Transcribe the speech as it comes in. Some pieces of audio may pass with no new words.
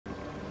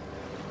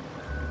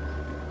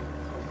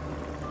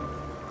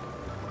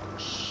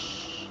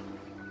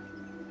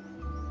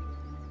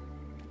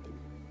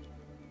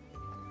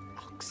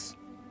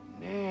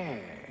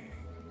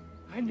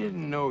I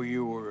didn't know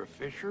you were a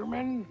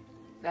fisherman.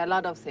 There are a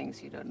lot of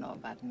things you don't know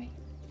about me.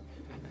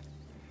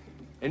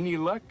 Any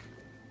luck?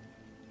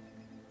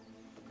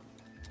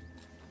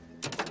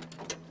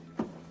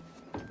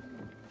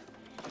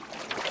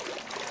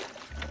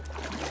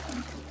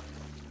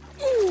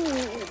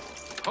 Ooh.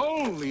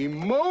 Holy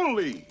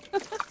moly!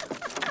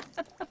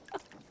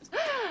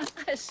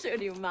 I showed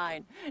you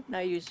mine. Now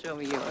you show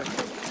me yours.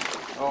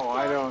 Oh,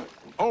 I don't...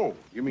 Oh,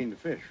 you mean the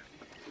fish.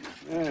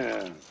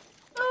 Yeah.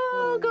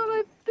 Oh, come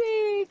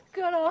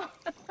piccolo.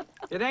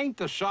 It ain't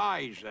the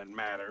size that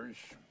matters.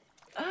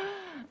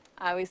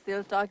 Are we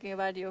still talking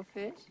about your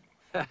fish?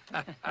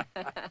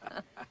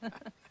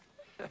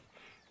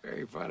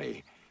 Very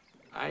funny.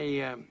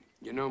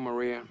 You know,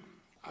 Maria,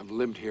 I've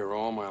lived here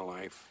all my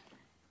life.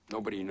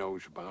 Nobody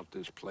knows about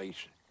this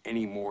place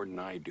any more than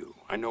I do.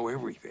 I know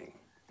everything.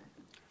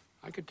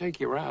 I could take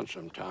you around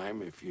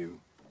sometime if you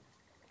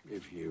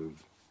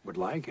would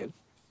like it.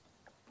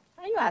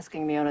 Are you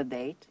asking me on a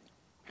date?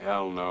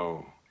 Hell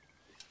no.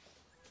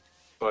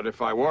 But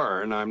if I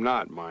were, and I'm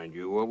not, mind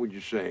you, what would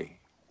you say?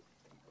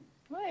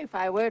 Well, if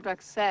I were to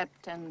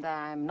accept, and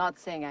I'm not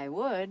saying I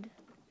would.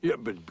 Yeah,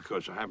 but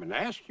because I haven't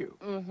asked you.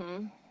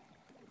 Mm-hmm.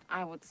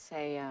 I would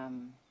say,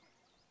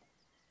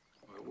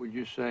 What would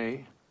you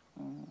say?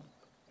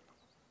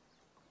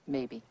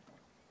 Maybe.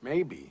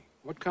 Maybe?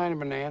 What kind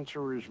of an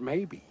answer is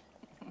maybe?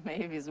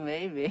 Maybe's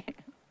maybe.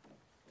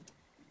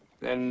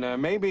 Then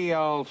maybe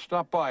I'll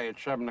stop by at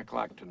 7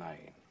 o'clock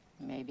tonight.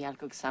 Maybe I'll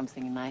cook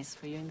something nice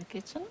for you in the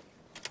kitchen.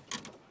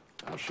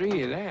 I'll see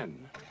you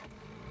then.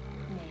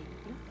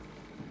 Maybe.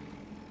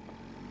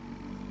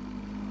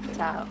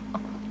 Ciao.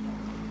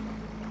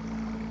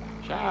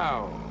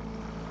 Ciao.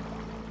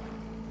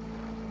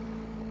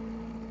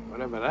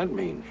 Whatever that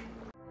means.